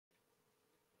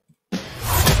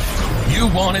You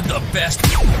wanted the best.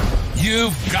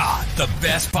 You've got the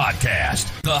best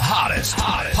podcast. The hottest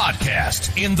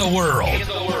podcast in the world.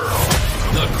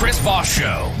 The Chris Voss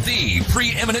Show, the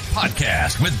preeminent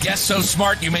podcast with guests so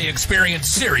smart you may experience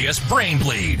serious brain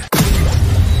bleed.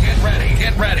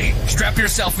 Get ready. Strap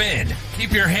yourself in.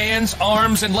 Keep your hands,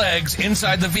 arms, and legs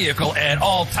inside the vehicle at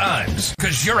all times,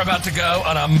 because you're about to go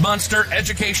on a monster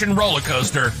education roller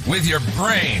coaster with your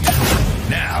brain.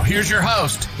 Now, here's your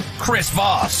host, Chris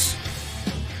Voss.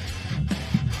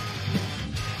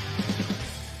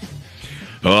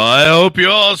 Well, I hope you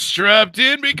all strapped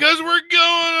in because we're going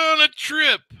on a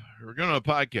trip. We're going on a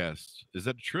podcast. Is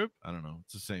that a trip? I don't know.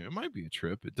 It's the same. It might be a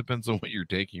trip. It depends on what you're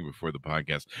taking before the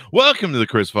podcast. Welcome to the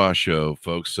Chris Voss Show,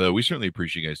 folks. We certainly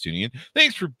appreciate you guys tuning in.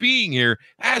 Thanks for being here.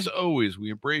 As always,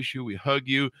 we embrace you. We hug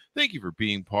you. Thank you for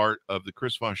being part of the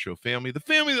Chris Voss Show family, the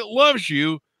family that loves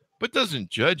you but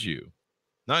doesn't judge you.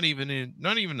 Not even in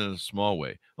a small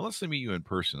way. Unless I meet you in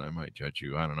person, I might judge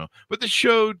you. I don't know. But the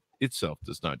show itself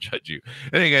does not judge you.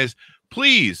 Anyway, guys,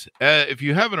 please, if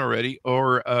you haven't already,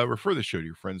 or refer the show to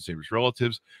your friends, neighbors,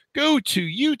 relatives, go to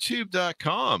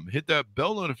youtube.com. Hit that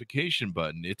bell notification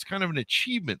button. It's kind of an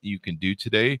achievement that you can do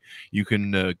today. You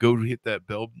can go to hit that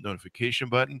bell notification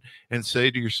button and say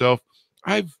to yourself,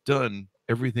 I've done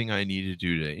everything I need to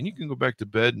do today. And you can go back to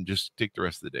bed and just take the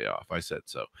rest of the day off. I said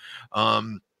so.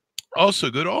 Also,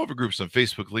 go to all of our groups on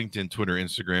Facebook, LinkedIn, Twitter,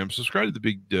 Instagram. Subscribe to the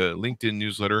big LinkedIn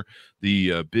newsletter,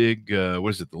 the big, the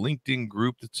LinkedIn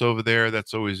group that's over there.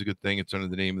 That's always a good thing. It's under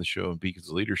the name of the show, Beacons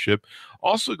of Leadership.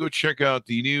 Also, go check out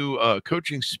the new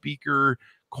coaching speaker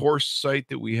course site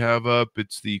that we have up.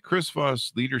 It's the Chris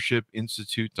Voss Leadership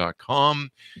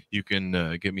Institute.com. You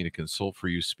can get me to consult for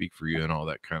you, speak for you, and all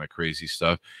that kind of crazy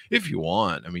stuff if you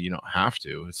want. I mean, you don't have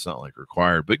to. It's not like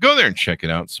required, but go there and check it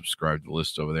out. Subscribe to the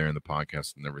list over there in the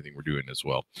podcast and everything we're doing as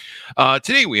well.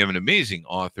 Today, we have an amazing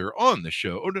author on the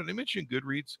show. Oh, did I mention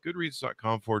Goodreads?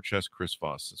 Goodreads.com/Chris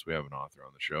Voss, since we have an author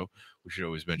on the show. We should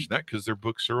always mention that because their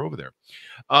books are over there.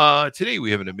 Today,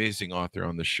 we have an amazing author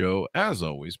on the show. As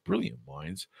always, brilliant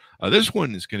minds. This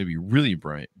one is going to be really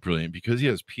brilliant because he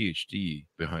has PhD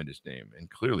behind his name, and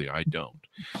clearly I don't.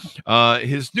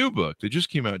 His new book that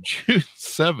just came out June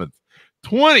 7th,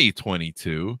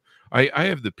 2022. I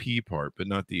have the P part, but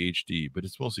not the HD, but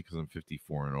it's mostly because I'm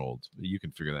 54 and old. You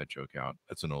can figure that joke out.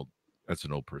 That's an old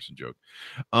person joke.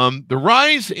 The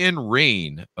Rise and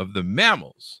Reign of the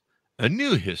Mammals. A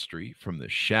new history from the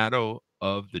shadow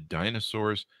of the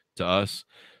dinosaurs to us.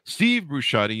 Steve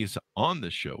Brusatte is on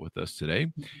the show with us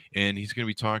today, and he's going to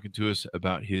be talking to us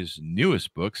about his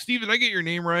newest book. Steve, did I get your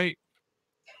name right?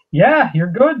 Yeah,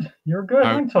 you're good. You're good.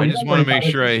 I just want to make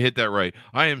sure I hit that right.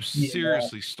 I am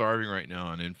seriously starving right now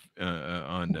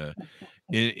on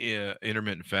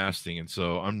intermittent fasting, and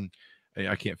so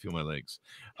I can't feel my legs.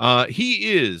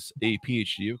 He is a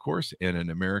PhD, of course, and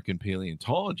an American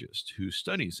paleontologist who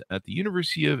studies at the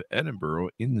University of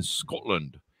Edinburgh in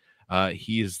Scotland.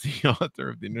 He is the author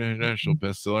of the international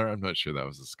bestseller. I'm not sure that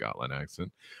was a Scotland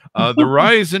accent. The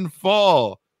Rise and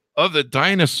Fall of the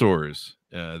Dinosaurs.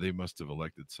 They must have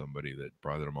elected somebody that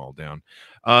brought them all down.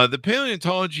 The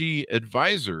paleontology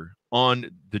advisor on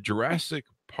the Jurassic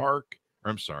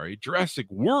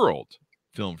World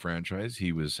film franchise.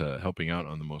 He was helping out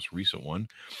on the most recent one.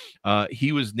 He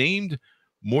has named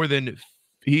more than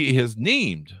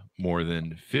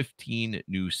 15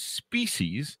 new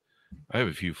species. I have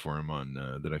a few for him on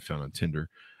that I found on Tinder,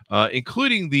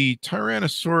 including the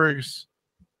Tyrannosaur.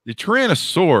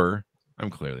 I'm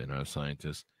clearly not a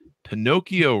scientist.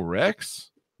 Pinocchio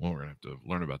Rex. Well, we're gonna have to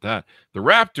learn about that. The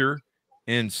raptor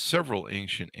and several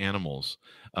ancient animals.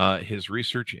 His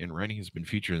research and writing has been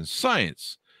featured in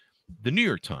Science, the New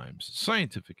York Times,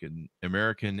 Scientific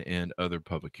American, and other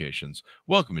publications.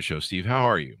 Welcome to the show, Steve. How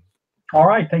are you? All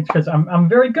right, thanks, Chris. I'm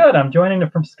very good. I'm joining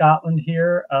from Scotland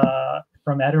here,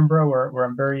 from Edinburgh, where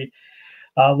I'm very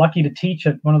lucky to teach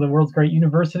at one of the world's great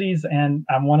universities, and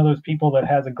I'm one of those people that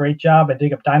has a great job. I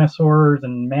dig up dinosaurs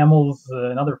and mammals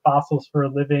and other fossils for a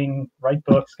living, write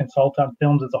books, consult on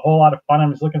films. It's a whole lot of fun.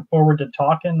 I'm just looking forward to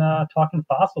talking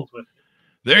fossils with you.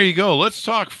 There you go. Let's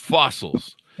talk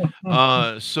fossils.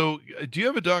 So do you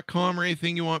have a .com or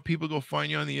anything you want people to go find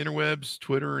you on the interwebs,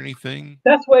 Twitter or anything?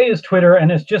 Best way is Twitter,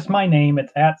 and it's just my name.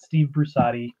 It's at Steve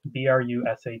Brusatte,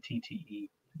 Brusatte.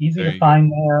 Easy to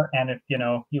find there. And if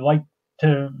you like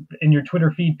to, in your Twitter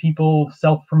feed, people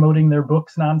self-promoting their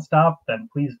books nonstop, then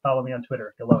please follow me on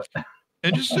Twitter. You'll love it.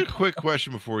 And just a quick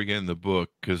question before we get in the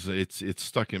book, because it's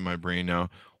stuck in my brain now.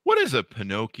 What is a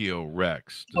Pinocchio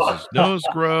Rex? Does his nose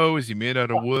grow? Is he made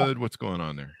out of wood? What's going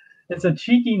on there? It's a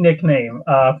cheeky nickname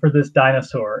for this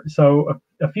dinosaur. So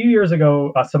a few years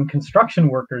ago, some construction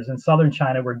workers in southern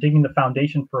China were digging the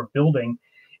foundation for a building,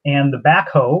 and the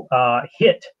backhoe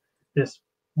hit this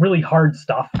really hard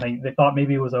stuff. They thought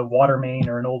maybe it was a water main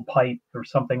or an old pipe or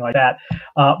something like that.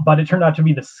 But it turned out to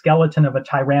be the skeleton of a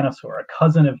tyrannosaur, a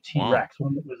cousin of T-Rex,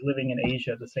 one that was living in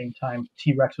Asia at the same time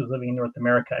T-Rex was living in North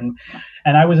America.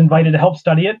 And I was invited to help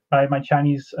study it by my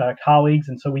Chinese colleagues.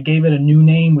 And so we gave it a new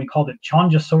name. We called it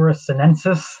Chongosaurus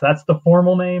sinensis. That's the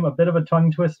formal name, a bit of a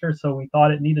tongue twister. So we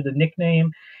thought it needed a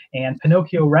nickname. And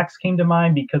Pinocchio Rex came to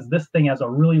mind because this thing has a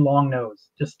really long nose.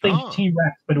 Just think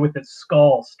T-Rex, but with its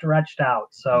skull stretched out.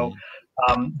 So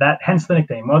that hence the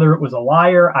nickname. Whether it was a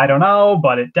liar, I don't know,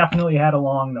 but it definitely had a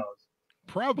long nose.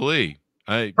 Probably.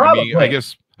 I mean, I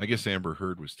guess Amber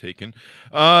Heard was taken.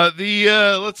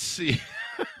 Let's see.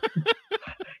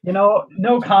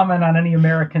 No comment on any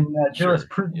American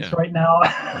jurisprudence right now.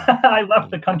 I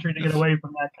left the country to get away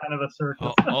from that kind of a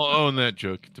circus. I'll own that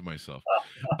joke to myself.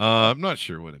 I'm not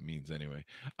sure what it means anyway.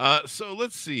 So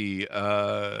let's see.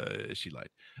 She lied.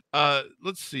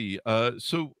 Let's see.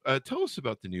 So tell us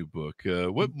about the new book.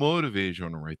 What motivated you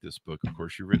to write this book? Of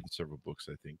course, you've written several books,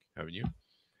 I think, haven't you?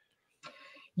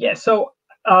 Yeah. So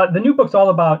the new book's all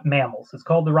about mammals. It's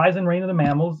called The Rise and Reign of the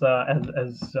Mammals,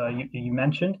 as you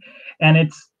mentioned, and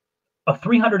it's a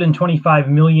 325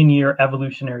 million year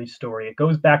evolutionary story. It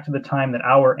goes back to the time that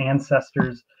our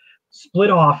ancestors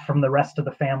split off from the rest of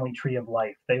the family tree of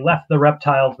life. They left the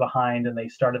reptiles behind and they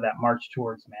started that march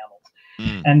towards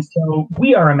mammals. And so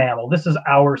we are a mammal. This is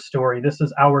our story. This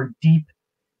is our deep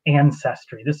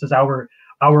ancestry. This is our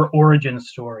origin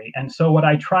story. And so what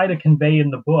I try to convey in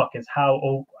the book is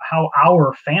how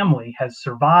our family has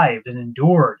survived and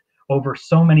endured over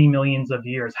so many millions of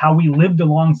years, how we lived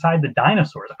alongside the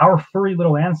dinosaurs. Our furry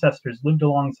little ancestors lived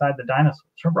alongside the dinosaurs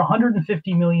for over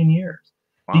 150 million years.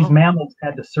 Wow. These mammals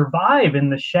had to survive in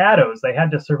the shadows. They had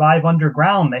to survive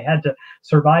underground. They had to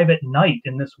survive at night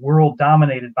in this world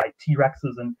dominated by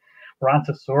T-Rexes and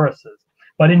Brontosauruses.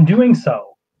 But in doing so,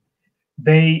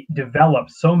 they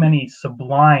developed so many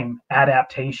sublime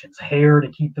adaptations: hair to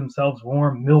keep themselves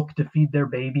warm, milk to feed their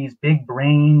babies, big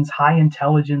brains, high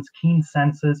intelligence, keen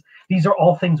senses. These are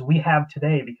all things we have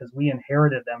today because we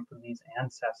inherited them from these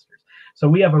ancestors. So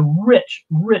we have a rich,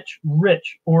 rich,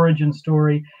 rich origin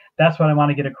story. That's what I want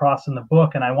to get across in the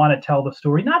book. And I want to tell the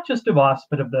story not just of us,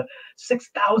 but of the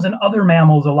 6,000 other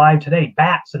mammals alive today: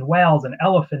 bats and whales and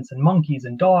elephants and monkeys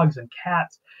and dogs and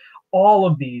cats. All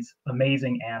of these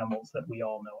amazing animals that we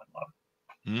all know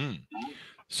and love.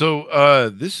 So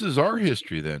this is our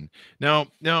history then. Now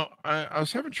I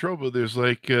was having trouble. There's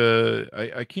like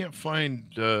I can't find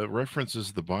references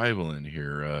to the Bible in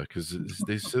here because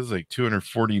it says like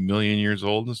 240 million years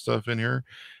old and stuff in here.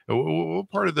 What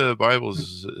part of the Bible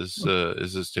is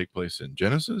this take place in?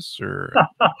 Genesis or?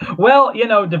 Well,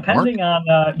 depending Mark?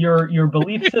 On your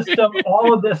belief system,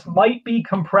 all of this might be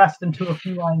compressed into a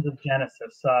few lines of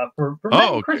Genesis. For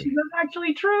many Christians, that's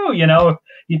actually true. If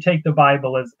you take the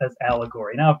Bible as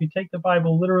allegory. Now, if you take the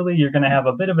Bible literally, you're going to have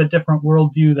a bit of a different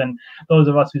worldview than those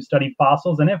of us who study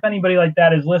fossils. And if anybody like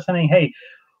that is listening, hey,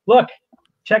 look.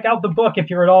 Check out the book if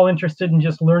you're at all interested in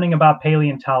just learning about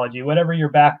paleontology, whatever your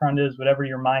background is, whatever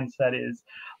your mindset is.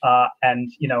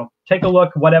 And take a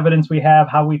look what evidence we have,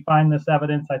 how we find this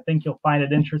evidence. I think you'll find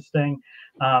it interesting.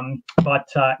 But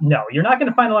no, you're not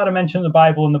going to find a lot of mention of the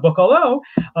Bible in the book, although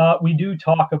we do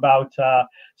talk about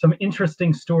some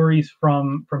interesting stories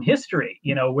from history,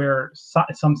 where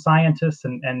some scientists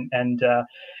and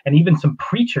even some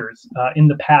preachers in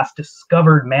the past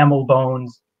discovered mammal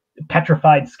bones,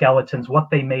 petrified skeletons, what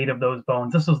they made of those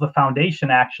bones. This was the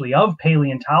foundation, actually, of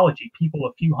paleontology. People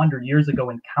a few hundred years ago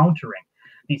encountering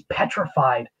these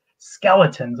petrified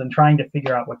skeletons and trying to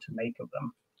figure out what to make of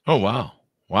them. Oh,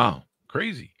 wow.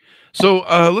 Crazy. So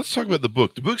let's talk about the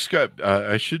book. The book's got,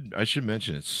 I should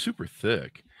mention, it's super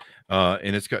thick.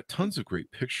 And it's got tons of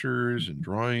great pictures and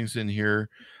drawings in here.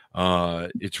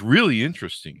 It's really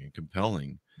interesting and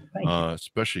compelling.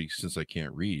 Especially since I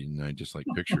can't read and I just like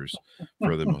pictures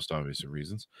for the most obvious of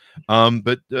reasons.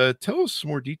 But tell us some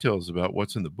more details about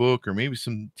what's in the book, or maybe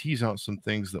tease out some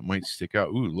things that might stick out.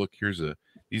 Ooh, look,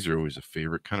 these are always a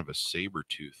favorite, kind of a saber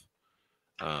tooth.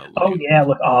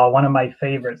 Look, one of my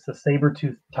favorites, the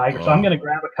saber-toothed tiger. So I'm going to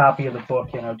grab a copy of the book,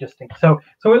 so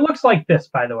it looks like this,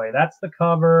 by the way. That's the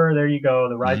cover. There you go,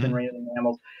 The Rise and Reign of the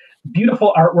Mammals.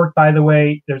 Beautiful artwork, by the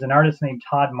way. There's an artist named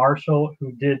Todd Marshall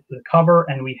who did the cover,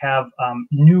 and we have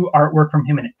new artwork from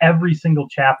him in every single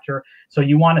chapter. So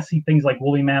you want to see things like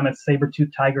woolly mammoths,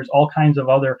 saber-toothed tigers, all kinds of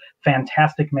other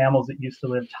fantastic mammals that used to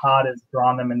live. Todd has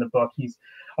drawn them in the book. He's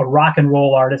a rock and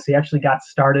roll artist. He actually got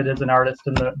started as an artist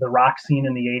in the rock scene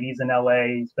in the 80s in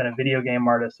LA. He's been a video game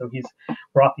artist, so he's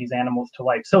brought these animals to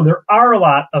life. So there are a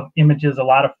lot of images, a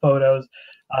lot of photos,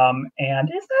 and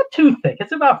it's not too thick.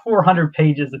 It's about 400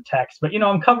 pages of text, but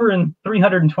I'm covering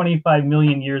 325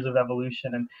 million years of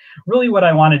evolution, and really what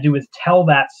I want to do is tell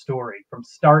that story from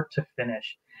start to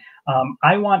finish.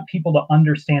 I want people to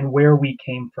understand where we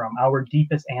came from, our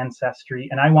deepest ancestry,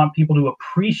 and I want people to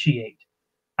appreciate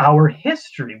our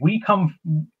history. We come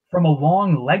from a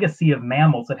long legacy of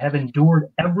mammals that have endured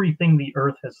everything the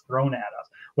earth has thrown at us,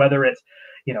 whether it's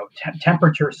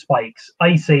temperature spikes,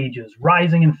 ice ages,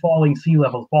 rising and falling sea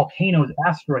levels, volcanoes,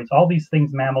 asteroids, all these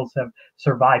things mammals have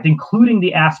survived, including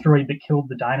the asteroid that killed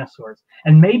the dinosaurs.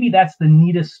 And maybe that's the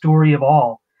neatest story of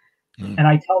all. And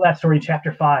I tell that story in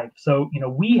chapter 5. So,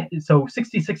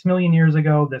 66 million years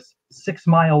ago, this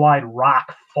 6-mile wide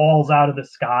rock falls out of the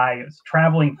sky. It's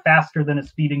traveling faster than a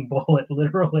speeding bullet,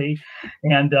 literally.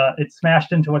 And it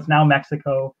smashed into what's now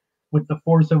Mexico with the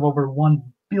force of over 1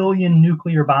 billion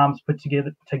nuclear bombs put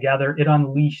together. It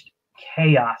unleashed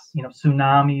chaos,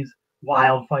 tsunamis,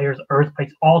 wildfires,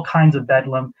 earthquakes, all kinds of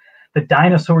bedlam. The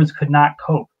dinosaurs could not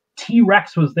cope.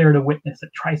 T-Rex was there to witness it.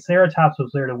 Triceratops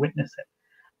was there to witness it.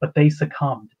 But they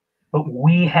succumbed. But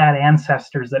we had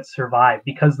ancestors that survived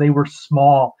because they were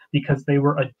small, because they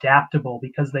were adaptable,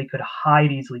 because they could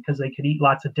hide easily, because they could eat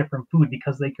lots of different food,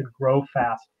 because they could grow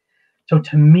fast. So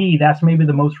to me, that's maybe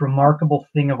the most remarkable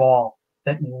thing of all,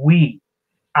 that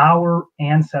our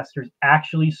ancestors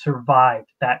actually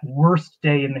survived that worst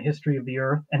day in the history of the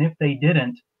earth. And if they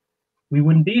didn't, we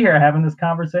wouldn't be here having this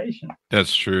conversation.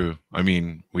 That's true. I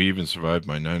mean, we even survived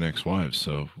my 9 ex-wives,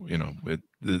 so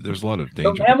there's a lot of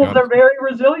danger. So mammals are very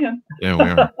resilient. Yeah, we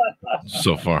are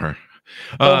so far.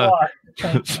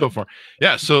 So far.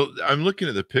 Yeah. So I'm looking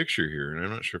at the picture here, and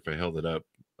I'm not sure if I held it up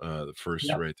the first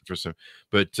time.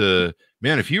 But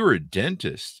man, if you were a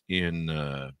dentist in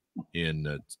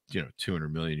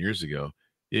 200 million years ago,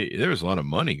 there was a lot of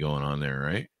money going on there,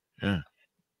 right? Yeah.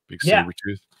 Big saber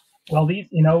tooth. Well, these,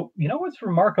 what's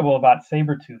remarkable about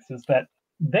saber-tooths is that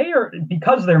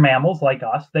because they're mammals like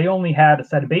us, they only had a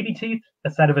set of baby teeth,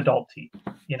 a set of adult teeth.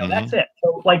 That's it.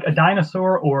 So like a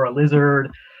dinosaur or a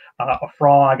lizard, a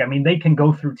frog, I mean, they can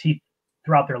go through teeth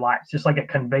throughout their lives, just like a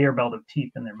conveyor belt of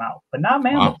teeth in their mouth, but not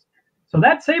mammals. Wow. So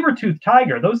that saber-toothed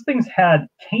tiger, those things had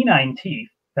canine teeth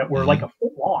that were like a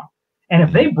foot long. And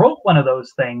if they broke one of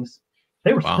those things,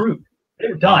 they were screwed. They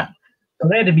were done. Wow. So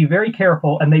they had to be very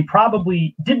careful, and they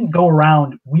probably didn't go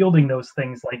around wielding those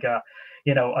things like a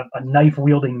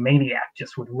knife-wielding maniac,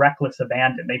 just with reckless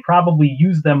abandon. They probably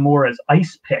used them more as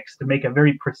ice picks to make a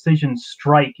very precision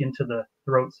strike into the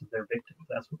throats of their victims.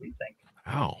 That's what we think.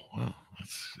 Wow.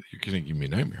 You're going to give me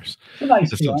nightmares. It's a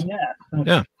nice feeling,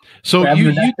 yeah. So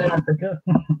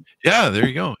yeah, there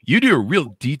you go. You do a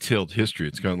real detailed history.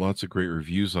 It's got lots of great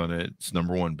reviews on it. It's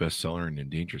 #1 bestseller in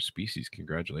endangered species.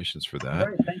 Congratulations for that.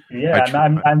 Great, thank you. Yeah,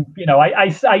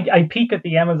 I peek at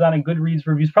the Amazon and Goodreads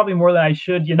reviews probably more than I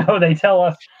should. They tell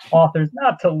us authors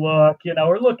not to look,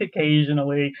 or look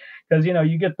occasionally, because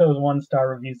you get those 1-star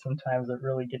reviews sometimes that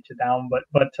really get you down. But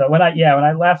when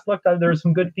I last looked, there was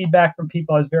some good feedback from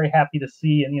people. I was very happy to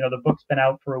see, and the book's been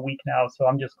out for a week now, so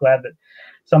I'm just glad that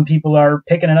some people are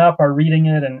picking it up, are reading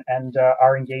it, and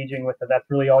are engaging with it. That's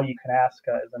really all you can ask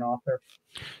as an author.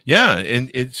 Yeah, and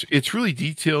it's really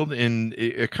detailed, and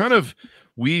it kind of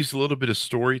weaves a little bit of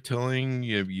storytelling.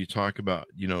 You talk about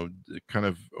kind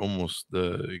of almost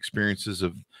the experiences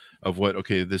of what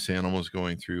this animal is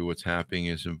going through, what's happening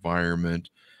in his environment,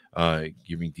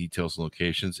 giving details and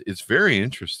locations. It's very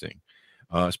interesting,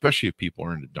 especially if people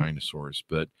are into dinosaurs.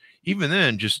 But even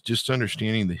then, just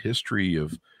understanding the history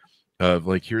of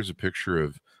like, here's a picture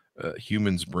of a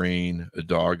human's brain, a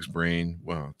dog's brain.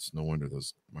 Well, it's no wonder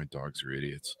my dogs are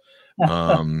idiots.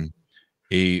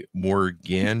 A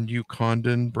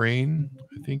Morganucondan brain,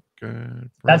 I think.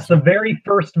 That's the very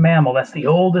first mammal. That's the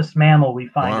oldest mammal we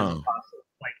find as a fossil,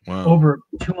 over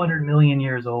 200 million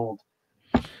years old.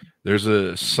 There's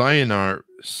a Cyanarpus.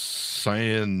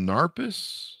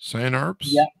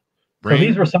 Yeah. Brain. So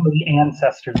these were some of the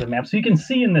ancestors of mammals. So you can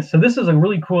see in this. So this is a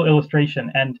really cool illustration,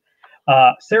 and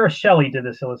Sarah Shelley did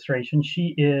this illustration.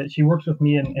 She works with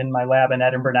me in my lab in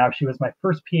Edinburgh now. She was my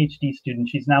first PhD student.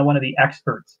 She's now one of the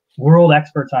world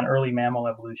experts on early mammal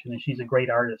evolution, and she's a great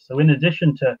artist. So in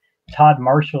addition to Todd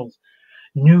Marshall's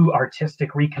new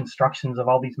artistic reconstructions of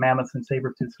all these mammoths and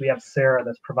saber-tooths, we have Sarah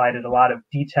that's provided a lot of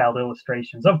detailed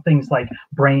illustrations of things like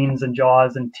brains and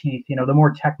jaws and teeth, the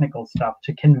more technical stuff,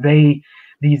 to convey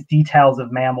these details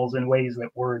of mammals in ways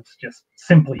that words just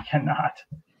simply cannot.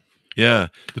 Yeah,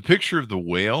 the picture of the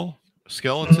whale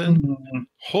skeleton.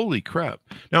 Holy crap.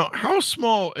 Now, how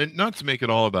small, and not to make it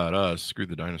all about us, screw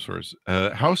the dinosaurs,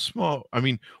 how small, I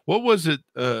mean, what was it,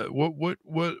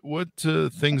 what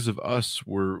things of us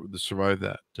were to survive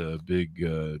that big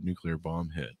nuclear bomb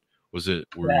hit?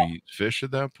 Were we fish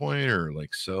at that point, or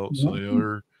like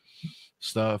cellular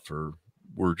stuff, or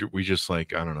were we just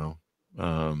like, I don't know,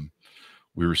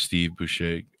 we were Steve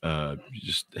Boucher,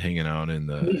 just hanging out in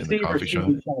the coffee shop.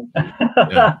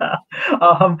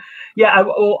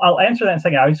 I'll answer that in a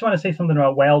second. I just want to say something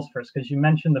about whales first, because you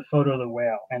mentioned the photo of the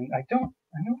whale, and I don't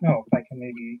know if I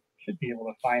can should be able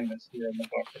to find this here in the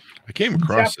book. I came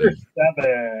across Chapter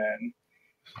 7.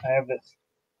 I have this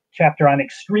chapter on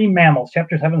extreme mammals.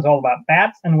 Chapter 7 is all about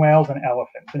bats and whales and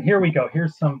elephants. And here we go.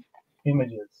 Here's some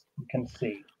images you can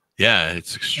see. Yeah,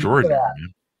 it's extraordinary.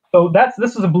 So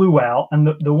this is a blue whale, and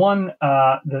the one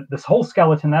this whole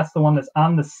skeleton, that's the one that's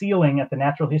on the ceiling at the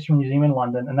Natural History Museum in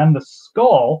London, and then the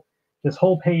skull, this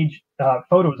whole page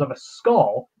photos of a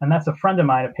skull, and that's a friend of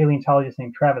mine, a paleontologist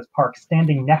named Travis Park,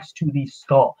 standing next to the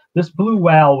skull. This blue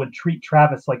whale would treat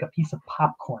Travis like a piece of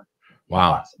popcorn.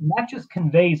 Wow. And that just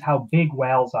conveys how big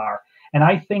whales are, and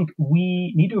I think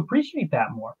we need to appreciate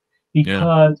that more,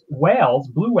 because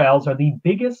blue whales are the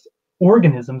biggest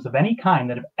organisms of any kind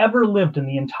that have ever lived in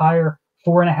the entire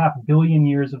 4.5 billion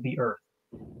years of the Earth.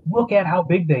 Look at how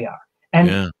big they are. And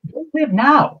they live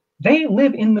now. They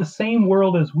live in the same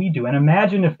world as we do. And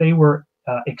imagine if they were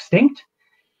extinct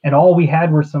and all we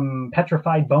had were some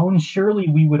petrified bones. Surely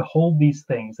we would hold these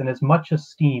things in as much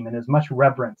esteem and as much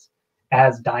reverence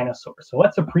as dinosaurs. So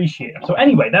let's appreciate them. So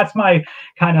anyway, that's my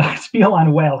kind of spiel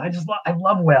on whales. I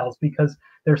love whales because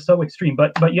they're so extreme.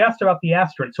 But you asked about the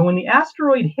asteroid. So when the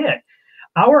asteroid hit,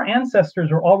 our ancestors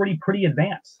were already pretty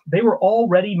advanced. They were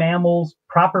already mammals,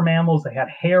 proper mammals. They had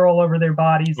hair all over their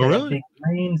bodies. They had big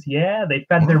brains. Yeah, they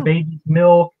fed their babies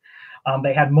milk.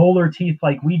 They had molar teeth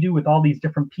like we do with all these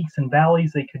different peaks and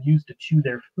valleys they could use to chew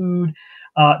their food.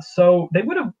 So they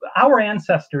would have, our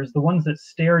ancestors, the ones that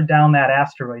stared down that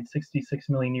asteroid 66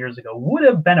 million years ago, would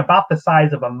have been about the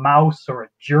size of a mouse or a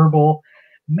gerbil,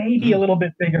 maybe a little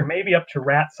bit bigger, maybe up to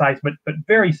rat size, but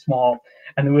very small.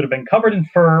 And they would have been covered in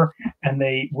fur, and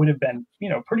they would have been,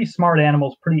 pretty smart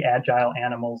animals, pretty agile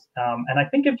animals. And I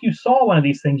think if you saw one of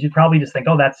these things, you'd probably just think,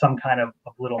 oh, that's some kind of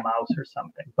little mouse or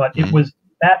something. But it was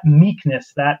that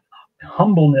meekness, that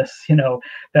humbleness,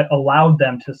 that allowed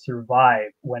them to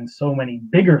survive when so many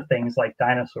bigger things like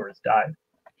dinosaurs died.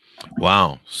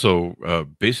 Wow. So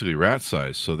basically rat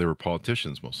size. So they were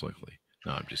politicians, most likely.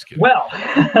 No, I'm just kidding. Well,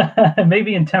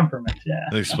 maybe in temperament, yeah.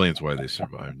 That explains why they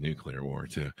survived nuclear war,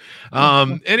 too.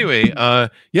 Anyway,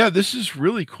 this is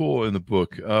really cool in the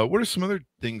book. What are some other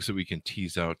things that we can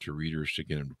tease out to readers to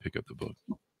get them to pick up the book?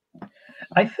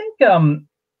 I think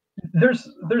there's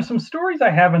some stories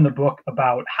I have in the book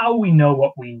about how we know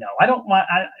what we know. I don't want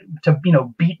to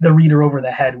beat the reader over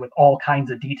the head with all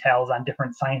kinds of details on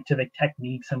different scientific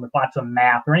techniques and with lots of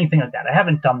math or anything like that. I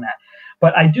haven't done that.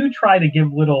 But I do try to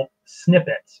give little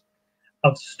snippets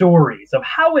of stories of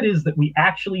how it is that we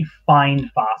actually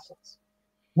find fossils.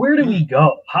 Where do we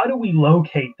go? How do we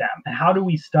locate them? And how do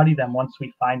we study them once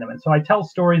we find them? And so I tell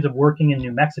stories of working in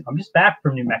New Mexico. I'm just back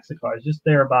from New Mexico. I was just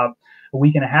there about a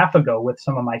week and a half ago with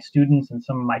some of my students and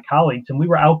some of my colleagues. And we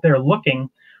were out there looking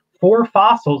for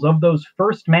fossils of those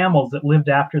first mammals that lived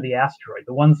after the asteroid,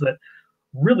 the ones that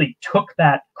really took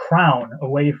that crown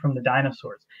away from the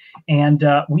dinosaurs. And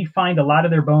we find a lot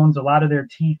of their bones, a lot of their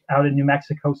teeth out in New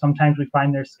Mexico. Sometimes we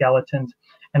find their skeletons.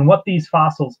 And what these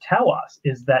fossils tell us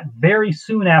is that very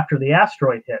soon after the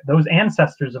asteroid hit, those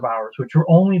ancestors of ours, which were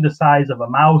only the size of a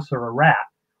mouse or a rat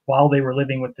while they were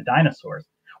living with the dinosaurs,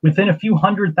 within a few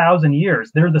 100,000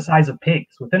 years, they're the size of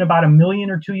pigs. Within about 1 million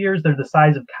or 2 years, they're the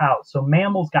size of cows. So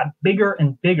mammals got bigger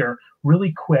and bigger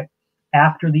really quick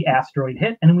after the asteroid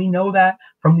hit. And we know that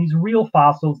from these real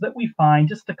fossils that we find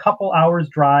just a couple hours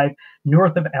drive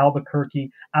north of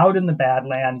Albuquerque, out in the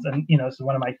Badlands. And, this is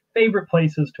one of my favorite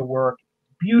places to work.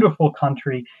 Beautiful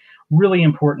country, really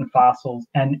important fossils.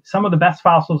 And some of the best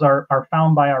fossils are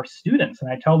found by our students.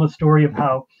 And I tell the story of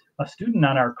how a student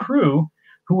on our crew,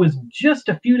 who was just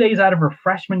a few days out of her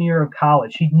freshman year of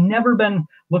college, she'd never been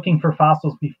looking for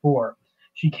fossils before.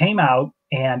 She came out,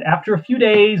 and after a few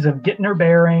days of getting her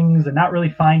bearings and not really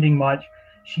finding much,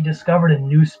 she discovered a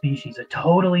new species, a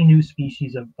totally new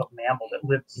species of mammal that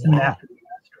lived soon after the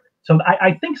asteroid. So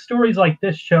I think stories like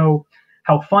this show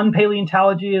how fun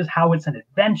paleontology is, how it's an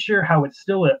adventure, how it's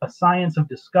still a science of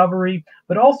discovery,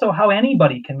 but also how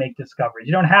anybody can make discoveries.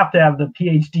 You don't have to have the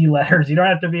PhD letters. You don't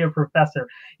have to be a professor.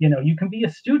 You can be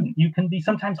a student. You can be,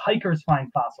 sometimes hikers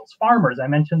find fossils. Farmers, I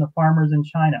mentioned the farmers in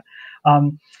China.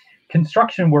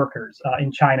 construction workers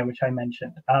in China, which I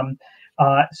mentioned.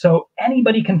 So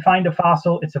anybody can find a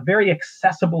fossil. It's a very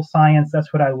accessible science.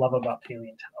 That's what I love about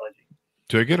paleontology.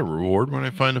 Do I get a reward when I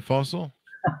find a fossil?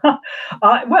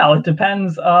 Well, it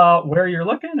depends where you're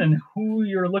looking and who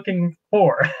you're looking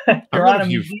for. You're on a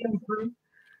museum group.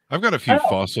 I've got a few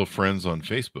fossil friends on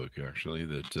Facebook, actually,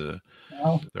 that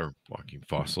they're walking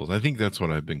fossils. I think that's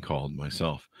what I've been called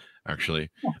myself, actually.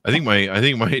 I think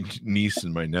my niece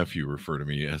and my nephew refer to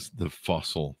me as the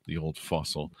old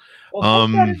fossil. Well,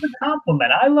 that is a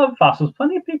compliment. I love fossils.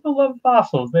 Plenty of people love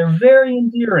fossils. They're very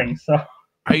endearing. So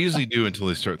I usually do until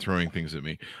they start throwing things at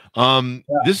me.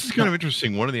 This is kind of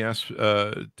interesting. One of the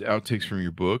outtakes from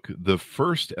your book, the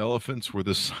first elephants were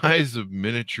the size of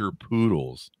miniature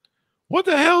poodles. What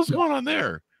the hell's going on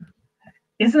there?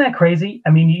 Isn't that crazy? I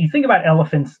mean, you think about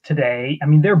elephants today. I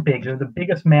mean, they're big. They're the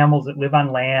biggest mammals that live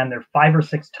on land. They're 5 or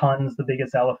 6 tons, the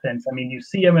biggest elephants. I mean, you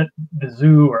see them at the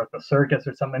zoo or at the circus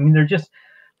or something. I mean,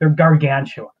 they're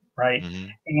gargantuan, right? Mm-hmm.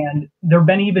 And there have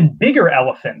been even bigger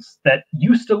elephants that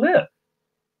used to live,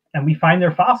 and we find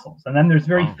their fossils. And then there's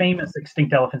very famous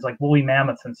extinct elephants like woolly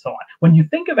mammoths and so on. When you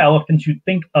think of elephants, you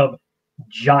think of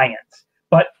giants.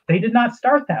 But they did not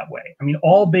start that way. I mean,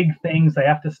 all big things, they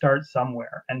have to start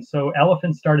somewhere. And so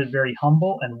elephants started very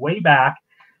humble, and way back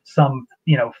some,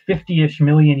 50-ish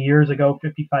million years ago,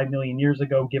 55 million years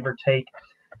ago, give or take,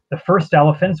 the first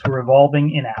elephants were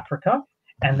evolving in Africa,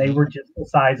 and they were just the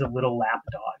size of little lap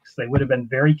dogs. They would have been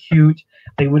very cute.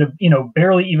 They would have,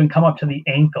 barely even come up to the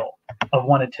ankle of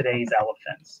one of today's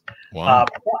elephants. Wow.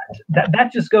 But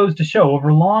that just goes to show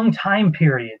over long time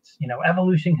periods,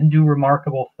 evolution can do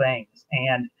remarkable things.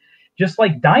 And just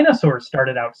like dinosaurs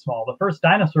started out small, the first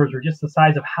dinosaurs were just the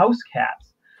size of house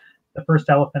cats. The first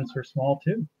elephants were small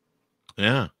too.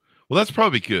 Yeah. Well, that's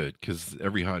probably good, because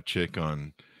every hot chick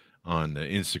on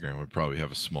Instagram would probably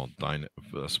have a small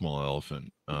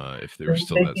elephant if they were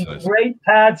still that size. Great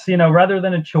pets, rather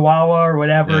than a Chihuahua or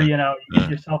whatever. You get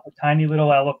yourself a tiny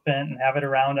little elephant and have it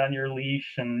around on your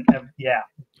leash, and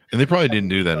And they probably didn't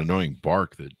do that annoying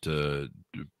bark that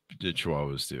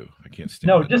Chihuahuas do. I can't stand.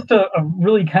 No, just a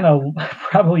really kind of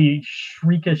probably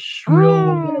shriekish,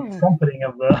 shrill trumpeting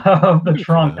of the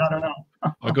trunk. I don't know.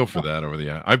 I'll go for that over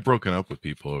the. I've broken up with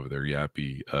people over their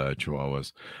yappy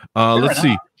Chihuahuas. Let's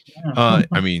see.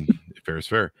 I mean, fair is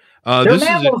fair. They're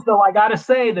mammals, though. I gotta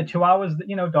say, the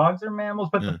Chihuahuas, dogs are mammals.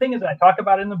 But the thing is, I talk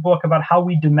about in the book about how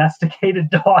we domesticated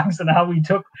dogs and how we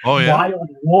took wild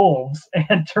wolves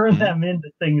and turned them into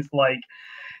things like,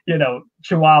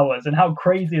 Chihuahuas, and how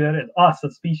crazy that is. Us,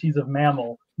 a species of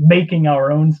mammal, making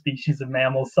our own species of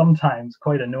mammals, sometimes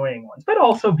quite annoying ones, but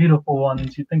also beautiful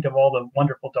ones. You think of all the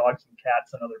wonderful dogs and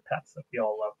cats and other pets that we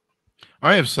all love.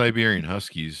 I have Siberian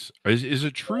Huskies. Is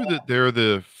it true that they're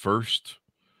the first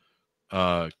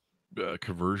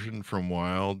conversion from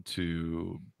wild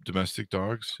to domestic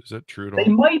dogs? Is that true at all?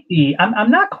 They might be. I'm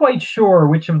not quite sure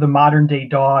which of the modern day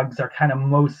dogs are kind of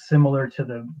most similar to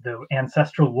the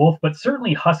ancestral wolf, but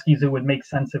certainly Huskies, it would make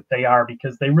sense if they are,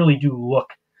 because they really do look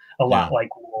a lot like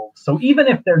wolves. So even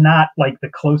if they're not like the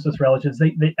closest relatives,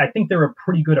 I think they're a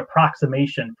pretty good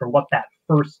approximation for what that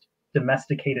first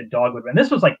domesticated dog would be. And this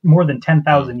was like more than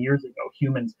 10,000 years ago.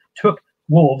 Humans took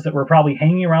wolves that were probably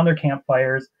hanging around their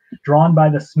campfires, drawn by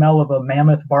the smell of a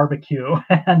mammoth barbecue,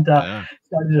 and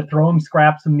started to throw them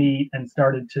scraps of meat and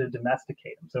started to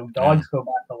domesticate them. So dogs go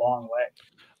back a long way.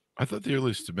 I thought the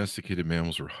earliest domesticated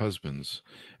mammals were husbands.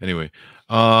 Anyway,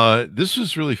 this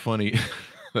was really funny.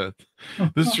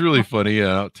 This is really funny.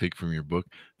 Outtake from your book.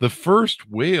 The first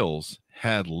whales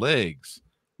had legs.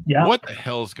 Yeah. What the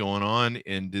hell's going on?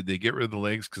 And did they get rid of the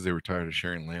legs because they were tired of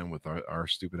sharing land with our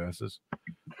stupid asses?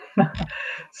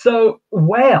 So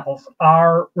whales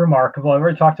are remarkable. I've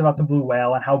already talked about the blue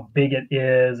whale and how big it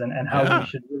is and how we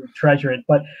should really treasure it.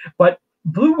 But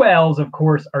blue whales, of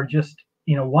course, are just,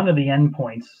 one of the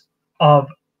endpoints of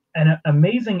an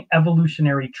amazing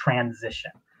evolutionary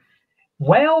transition.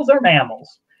 Whales are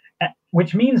mammals,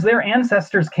 which means their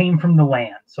ancestors came from the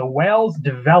land. So whales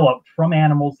developed from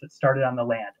animals that started on the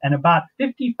land. And about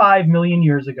 55 million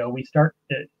years ago, we start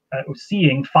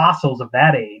seeing fossils of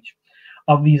that age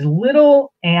of these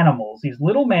little animals, these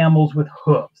little mammals with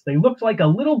hooves. They looked like a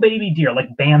little baby deer, like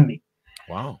Bambi.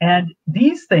 Wow. And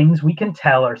these things, we can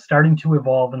tell, are starting to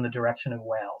evolve in the direction of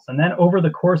whales. And then over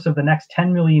the course of the next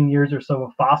 10 million years or so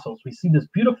of fossils, we see this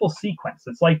beautiful sequence.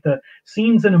 It's like the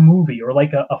scenes in a movie or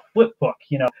like a flip book,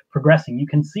 progressing. You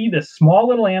can see this small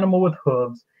little animal with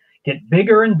hooves get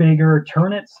bigger and bigger,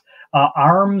 turn its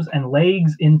arms and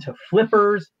legs into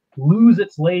flippers, lose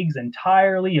its legs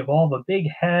entirely, evolve a big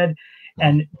head,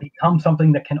 and become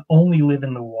something that can only live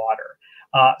in the water.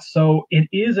 So it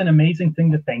is an amazing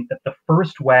thing to think that the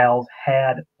first whales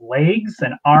had legs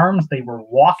and arms. They were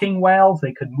walking whales.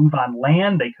 They could move on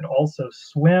land. They could also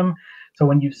swim. So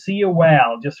when you see a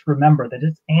whale, just remember that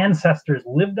its ancestors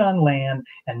lived on land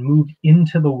and moved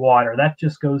into the water. That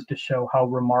just goes to show how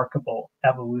remarkable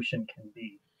evolution can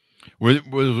be.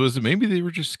 Was it maybe they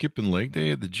were just skipping leg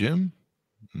day at the gym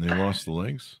and they lost the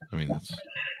legs? I mean, that's.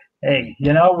 Hey,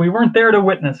 we weren't there to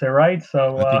witness it, right?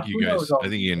 So I think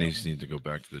you guys need to go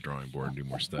back to the drawing board and do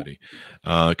more study,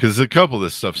 because a couple of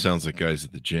this stuff sounds like guys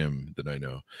at the gym that I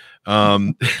know.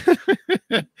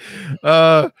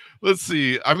 Let's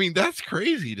see. I mean, that's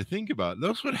crazy to think about.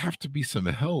 Those would have to be some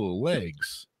hell of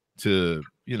legs to,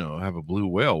 have a blue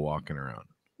whale walking around.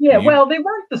 Yeah, well, they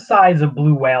weren't the size of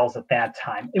blue whales at that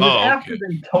time. It was after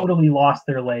they totally lost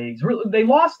their legs. They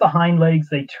lost the hind legs.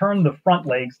 They turned the front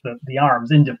legs, the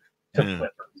arms, into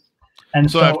flippers. And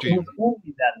so it was only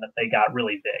then that they got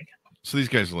really big. So these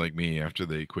guys are like me. After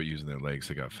they quit using their legs,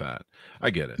 they got fat. I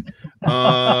get it.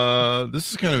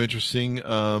 This is kind of interesting.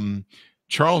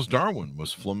 Charles Darwin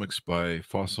was flummoxed by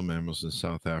fossil mammals in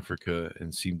South Africa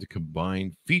and seemed to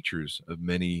combine features of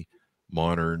many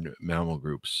modern mammal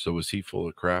groups. So was he full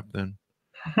of crap then?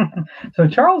 So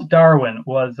Charles Darwin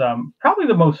was probably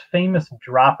the most famous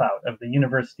dropout of the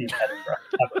University of Edinburgh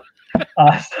ever.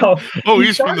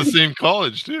 He's from the same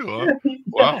college too. Huh?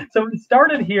 Wow. So he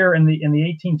started here in the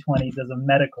 1820s as a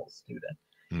medical student.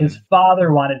 His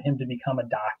father wanted him to become a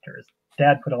doctor. His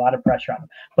dad put a lot of pressure on him.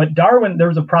 But Darwin, there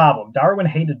was a problem. Darwin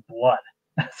hated blood.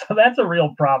 So that's a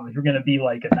real problem if you're going to be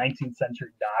like a 19th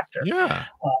century doctor. Yeah.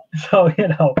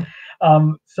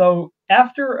 So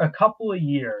after a couple of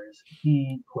years,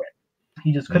 he quit.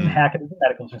 He just couldn't hack it as a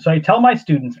medical student. So I tell my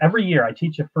students every year, I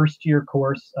teach a first-year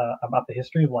course about the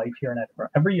history of life here in Edinburgh.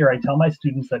 Every year I tell my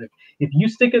students that if you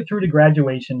stick it through to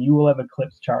graduation, you will have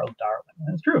eclipsed Charles Darwin.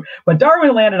 And it's true. But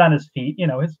Darwin landed on his feet.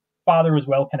 His father was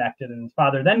well-connected, and his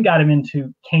father then got him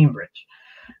into Cambridge,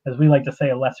 as we like to say,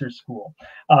 a lesser school.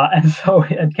 And so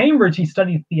at Cambridge, he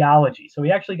studied theology. So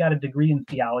he actually got a degree in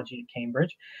theology at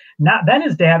Cambridge. Then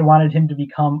his dad wanted him to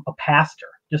become a pastor,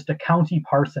 just a county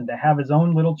parson, to have his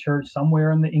own little church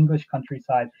somewhere in the English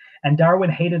countryside. And Darwin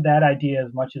hated that idea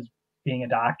as much as being a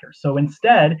doctor. So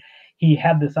instead, he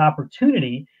had this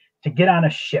opportunity to get on a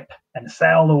ship and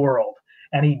sail the world.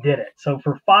 And he did it. So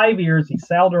for 5 years, he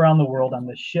sailed around the world on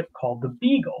this ship called the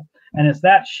Beagle. And it's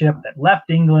that ship that left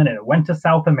England and it went to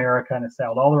South America and it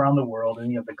sailed all around the world.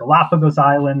 And the Galapagos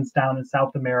Islands down in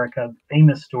South America,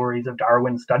 famous stories of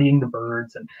Darwin studying the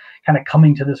birds and kind of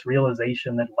coming to this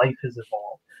realization that life has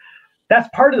evolved. That's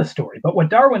part of the story. But what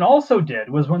Darwin also did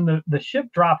was when the ship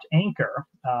dropped anchor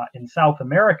in South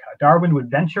America, Darwin would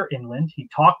venture inland. He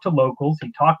talked to locals. He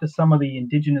talked to some of the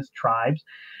indigenous tribes.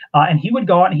 And he would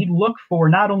go out and he'd look for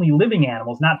not only living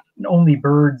animals, not only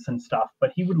birds and stuff,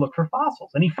 but he would look for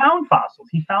fossils. And he found fossils.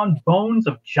 He found bones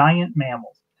of giant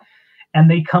mammals. And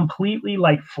they completely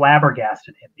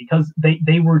flabbergasted him because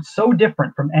they were so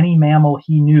different from any mammal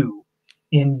he knew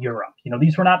in Europe.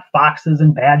 These were not foxes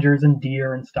and badgers and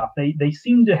deer and stuff. They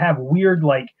seemed to have weird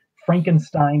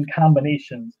Frankenstein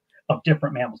combinations of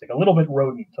different mammals, like a little bit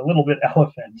rodent, a little bit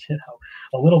elephant,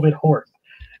 a little bit horse.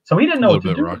 So he didn't know what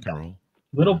to do with them.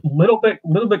 Little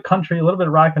bit country, a little bit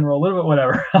rock and roll, a little bit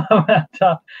whatever.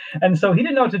 And so he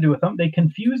didn't know what to do with them. They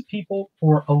confused people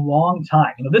for a long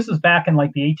time. This is back in the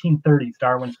 1830s,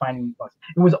 Darwin's finding these bugs.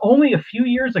 It was only a few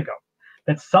years ago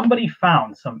that somebody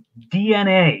found some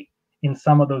DNA in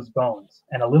some of those bones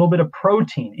and a little bit of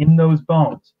protein in those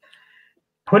bones,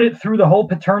 put it through the whole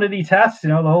paternity test,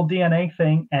 the whole DNA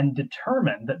thing, and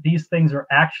determined that these things are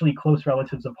actually close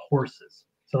relatives of horses.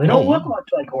 So they don't look much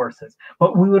like horses,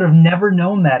 but we would have never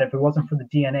known that if it wasn't for the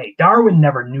DNA. Darwin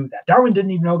never knew that. Darwin didn't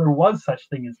even know there was such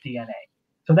thing as DNA.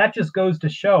 So that just goes to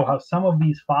show how some of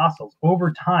these fossils,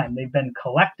 over time, they've been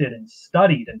collected and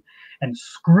studied and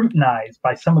scrutinized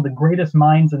by some of the greatest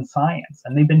minds in science.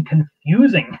 And they've been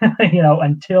confusing,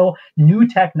 until new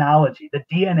technology, the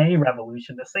DNA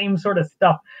revolution, the same sort of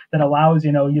stuff that allows,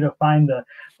 you to find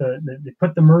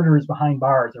put the murderers behind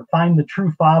bars or find the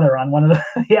true father on one of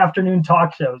the afternoon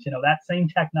talk shows. That same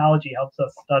technology helps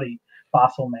us study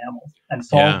fossil mammals and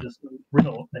solve this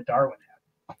riddle that Darwin had.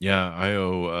 Yeah, I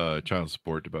owe child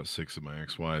support to about 6 of my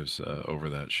ex-wives over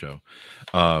that show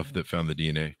that found the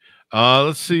DNA.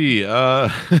 Let's see.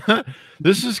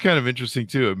 This is kind of interesting,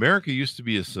 too. America used to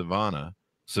be a savannah.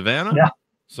 Savannah? Yeah.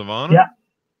 Savannah? Yeah.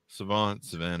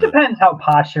 Savannah. Depends how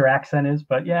posh your accent is,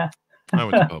 but yeah. I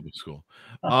went to public school.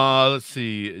 Let's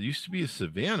see. It used to be a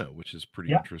savanna, which is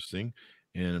pretty interesting.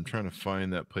 And I'm trying to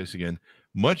find that place again.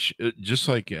 much just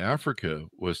like Africa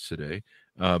was today.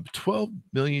 12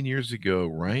 million years ago,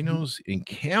 rhinos and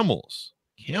camels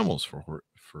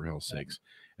for hell's sakes,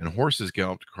 and horses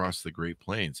galloped across the Great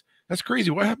Plains. That's crazy.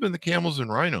 What happened to the camels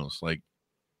and rhinos? Like,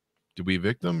 did we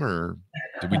evict them, or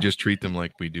did we just treat them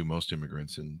like we do most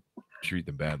immigrants and treat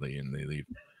them badly and they leave?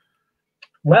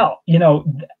 Well,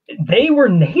 they were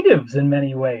natives in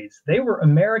many ways. They were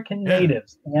American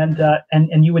natives,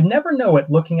 and you would never know it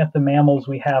looking at the mammals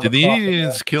we have. Did the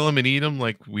Indians kill them and eat them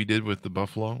like we did with the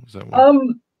buffalo? Is that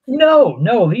what?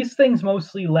 No. These things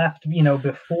mostly left,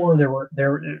 before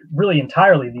there really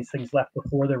entirely. These things left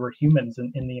before there were humans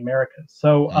in the Americas.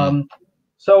 So,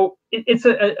 So it's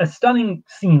a stunning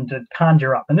scene to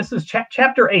conjure up. And this is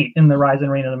chapter 8 in The Rise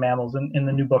and Reign of the Mammals in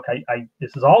the new book.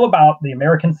 This is all about the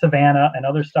American savanna and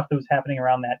other stuff that was happening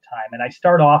around that time. And I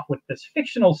start off with this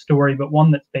fictional story, but one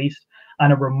that's based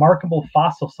on a remarkable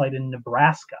fossil site in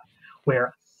Nebraska,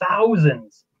 where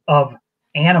thousands of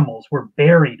animals were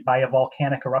buried by a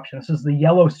volcanic eruption. This is the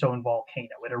Yellowstone volcano.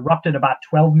 It erupted about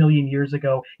 12 million years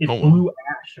ago. It blew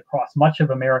ash across much of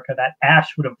America. That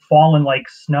ash would have fallen like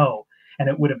snow, and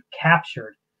it would have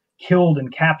killed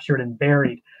and captured and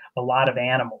buried a lot of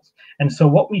animals. And so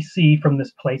what we see from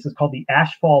this place is called the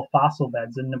Ashfall Fossil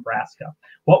Beds in Nebraska.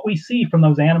 What we see from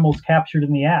those animals captured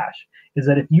in the ash is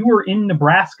that if you were in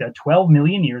Nebraska 12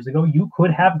 million years ago, you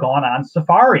could have gone on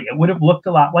safari. It would have looked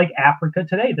a lot like Africa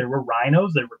today. There were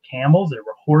rhinos, there were camels, there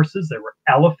were horses, there were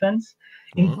elephants.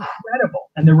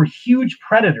 Incredible. And there were huge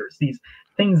predators, these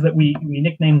things that we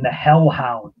nicknamed the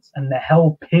hellhounds and the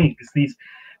hell pigs, these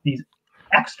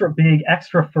extra big,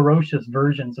 extra ferocious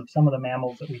versions of some of the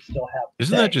mammals that we still have today.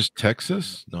 Isn't that just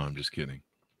Texas? No, I'm just kidding.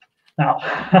 No,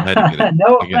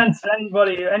 no offense to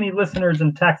anybody, any listeners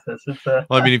in Texas. Well,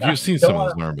 I mean, if you've seen some of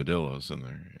those armadillos in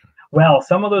there. Yeah. Well,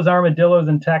 some of those armadillos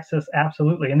in Texas,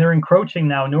 absolutely. And they're encroaching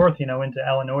now north, into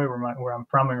Illinois, where I'm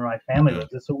from and where my family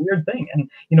lives. It's a weird thing. And,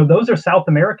 those are South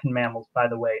American mammals, by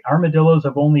the way. Armadillos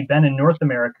have only been in North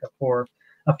America for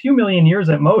a few million years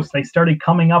at most. They started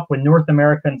coming up when North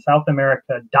America and South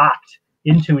America docked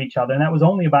into each other, and that was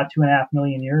only about 2.5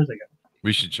 million years ago.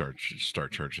 We should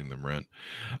start charging them rent.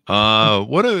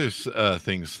 What other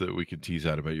things that we could tease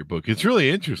out about your book? It's really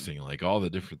interesting, like all the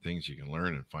different things you can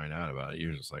learn and find out about it.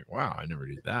 You're just like, wow, I never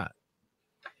did that.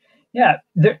 Yeah,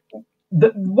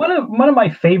 one of my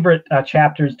favorite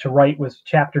chapters to write was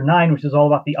chapter 9, which is all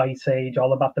about the Ice Age,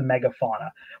 all about the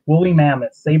megafauna, woolly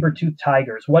mammoths, saber-toothed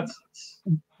tigers. What's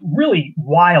really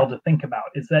wild to think about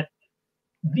is that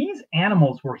these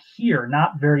animals were here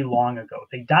not very long ago.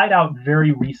 They died out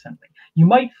very recently. You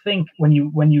might think when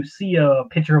you see a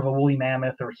picture of a woolly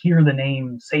mammoth or hear the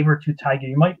name saber-toothed tiger,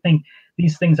 you might think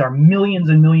these things are millions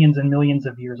and millions and millions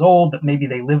of years old, that maybe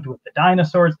they lived with the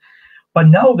dinosaurs. But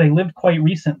no, they lived quite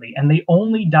recently, and they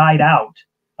only died out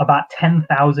about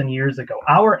 10,000 years ago.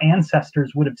 Our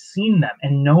ancestors would have seen them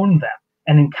and known them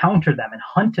and encountered them and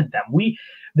hunted them.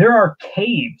 There are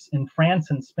caves in France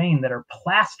and Spain that are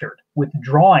plastered with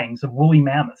drawings of woolly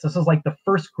mammoths. This is like the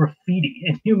first graffiti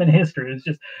in human history. It's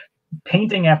just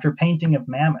painting after painting of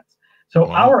mammoths.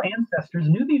 So our ancestors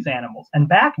knew these animals. And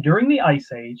back during the Ice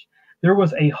Age, there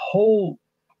was a whole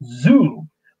zoo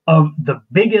of the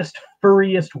biggest,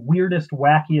 furriest, weirdest,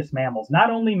 wackiest mammals. Not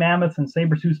only mammoths and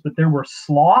saber-tooths, but there were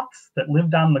sloths that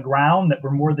lived on the ground that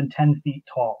were more than 10 feet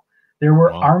tall. There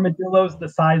were armadillos the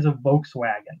size of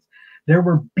Volkswagens. There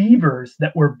were beavers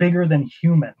that were bigger than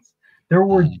humans. There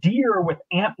were deer with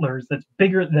antlers that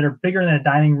are bigger than a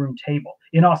dining room table.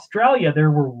 In Australia,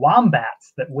 there were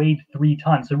wombats that weighed 3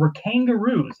 tons. There were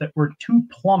kangaroos that were too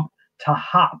plump to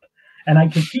hop. And I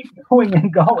could keep going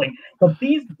and going. But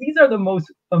these are the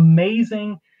most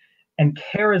amazing and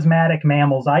charismatic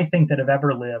mammals I think that have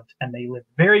ever lived. And they lived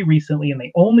very recently, and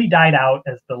they only died out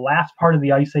as the last part of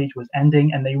the Ice Age was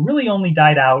ending. And they really only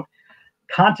died out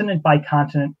continent by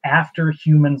continent after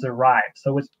humans arrived.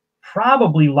 So it's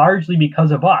probably largely because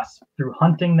of us, through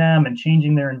hunting them and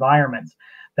changing their environments,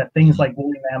 that things like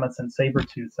woolly mammoths and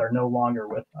saber-tooths are no longer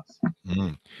with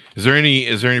us. Is there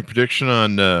any prediction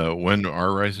on when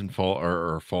our rise and fall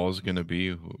or fall is going to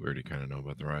be? We already kind of know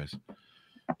about the rise.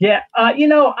 Yeah,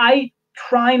 I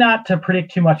try not to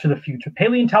predict too much of the future.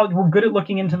 Paleontology, we're good at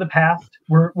looking into the past.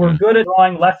 We're good at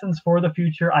drawing lessons for the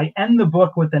future. I end the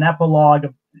book with an epilogue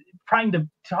of trying to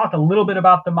talk a little bit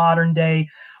about the modern day.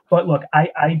 But look,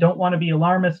 I don't want to be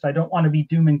alarmist. I don't want to be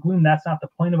doom and gloom. That's not the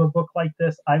point of a book like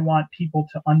this. I want people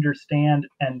to understand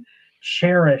and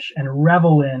cherish and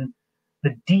revel in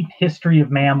the deep history of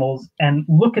mammals and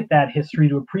look at that history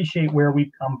to appreciate where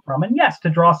we've come from. And yes, to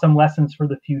draw some lessons for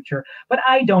the future. But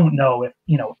I don't know if,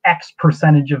 X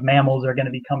percentage of mammals are going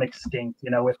to become extinct,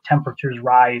 if temperatures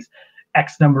rise,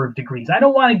 X number of degrees. I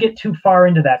don't want to get too far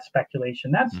into that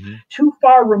speculation. That's too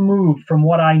far removed from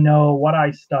what I know, what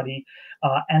I study.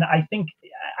 And I think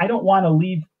I don't want to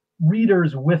leave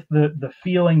readers with the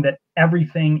feeling that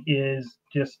everything is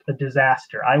just a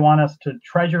disaster. I want us to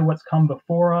treasure what's come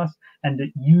before us and to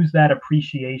use that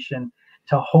appreciation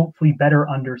to hopefully better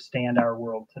understand our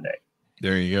world today.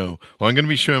 There you go. Well, I'm going to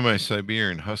be showing my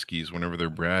Siberian Huskies whenever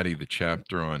they're bratty the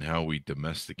chapter on how we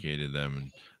domesticated them.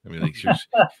 And I mean, like,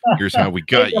 here's how we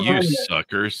got you,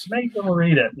 suckers. Make them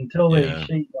read it until they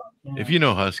shake up. Yeah. If you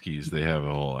know Huskies, they have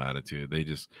a whole attitude. They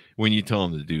just, when you tell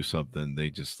them to do something, they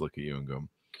just look at you and go,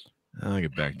 I'll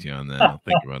get back to you on that. I'll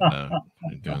think about that.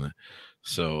 I'm doing that.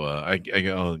 So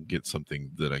I'll get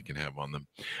something that I can have on them.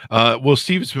 Well,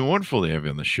 Steve, it's been wonderful to have you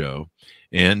on the show.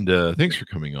 And thanks for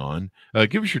coming on.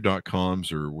 Give us your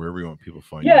 .coms or wherever you want people to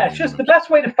find you. Yeah, it's just the best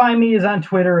way to find me is on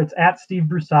Twitter. It's at Steve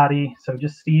Brusatte. So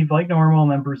just Steve like normal,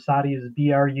 and then Brusatte is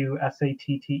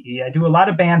Brusatte. I do a lot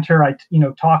of banter. I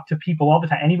talk to people all the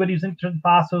time. Anybody who's interested in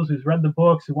fossils, who's read the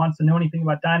books, who wants to know anything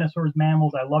about dinosaurs,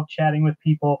 mammals, I love chatting with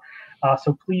people.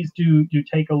 So please do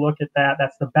take a look at that.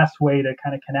 That's the best way to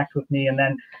kind of connect with me. And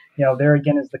then, there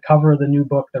again is the cover of the new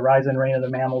book, The Rise and Reign of the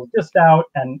Mammals, just out.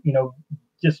 And,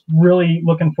 just really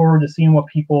looking forward to seeing what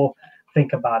people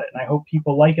think about it. And I hope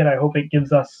people like it. I hope it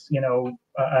gives us,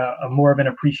 a more of an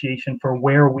appreciation for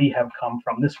where we have come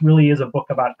from. This really is a book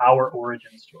about our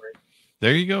origin story.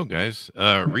 There you go, guys.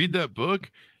 Read that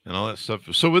book and all that stuff.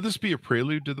 So would this be a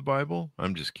prelude to the Bible?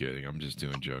 I'm just kidding. I'm just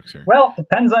doing jokes here. Well,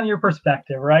 depends on your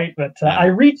perspective, right? But I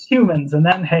reach humans, and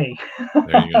then, hey,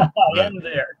 there you go. I end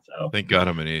there. So thank God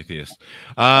I'm an atheist.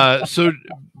 So,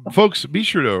 folks, be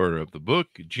sure to order up the book.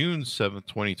 June 7th,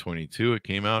 2022. It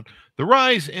came out. The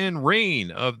Rise and Reign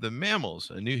of the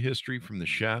Mammals, a new history from the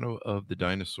shadow of the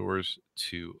dinosaurs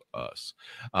to us.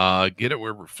 Get it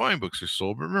wherever fine books are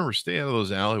sold. But remember, stay out of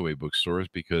those alleyway bookstores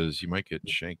because you might get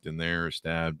shanked in there, or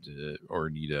stabbed, or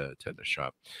need a tetanus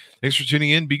shot. Thanks for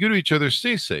tuning in. Be good to each other.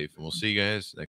 Stay safe. And we'll see you guys next.